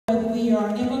we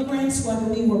are immigrants, whether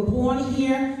we were born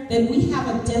here, that we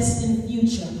have a destined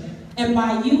future. And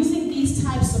by using these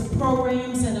types of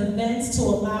programs and events to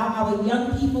allow our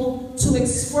young people to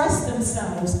express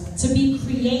themselves, to be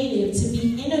creative, to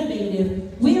be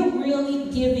innovative, we are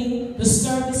really giving the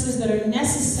services that are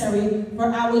necessary for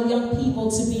our young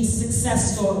people to be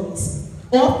success stories.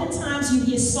 Oftentimes you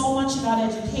hear so much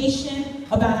about education,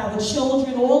 about our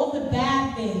children, all of the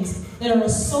bad things that are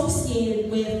associated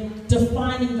with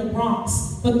defining the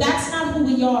Bronx. But that's not who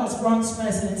we are as Bronx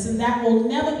residents, and that will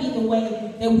never be the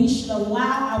way that we should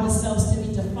allow ourselves to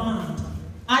be defined.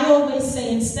 I always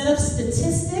say, instead of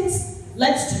statistics,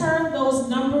 let's turn those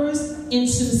numbers into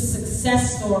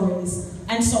success stories.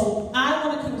 And so I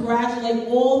want to congratulate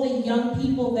all the young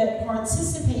people that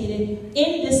participated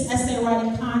in this essay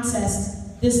writing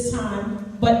contest this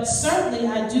time, but certainly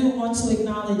I do want to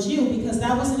acknowledge you, because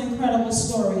that was an incredible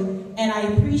story, and I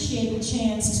appreciate the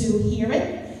chance to hear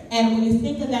it. And when you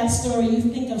think of that story, you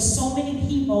think of so many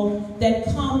people that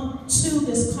come to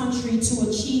this country to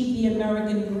achieve the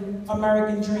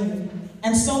American dream.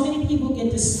 And so many people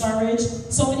get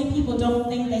discouraged, so many people don't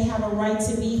think they have a right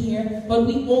to be here, but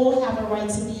we all have a right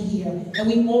to be here, and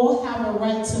we all have a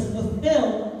right to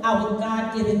fulfill our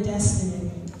God-given destiny.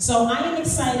 So I am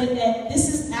excited that this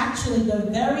is actually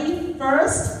the very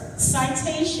first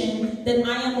citation that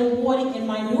I am awarding in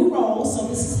my new role, so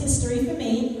this is history for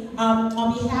me.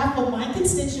 On behalf of my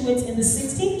constituents in the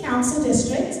 16th Council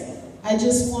District, I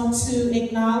just want to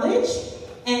acknowledge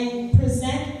and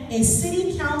present a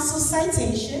City Council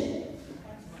citation.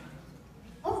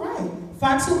 All right,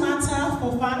 Fatoumata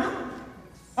Fofana.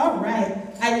 All right,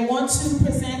 I want to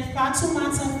present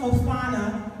Fatoumata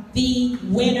Fofana, the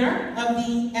winner of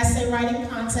the essay writing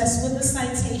contest, with a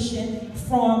citation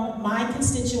from my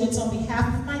constituents on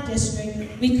behalf of my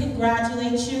district. We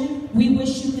congratulate you. We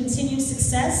wish you continued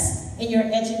success in your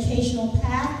educational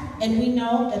path, and we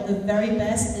know that the very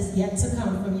best is yet to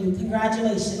come from you.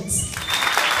 Congratulations.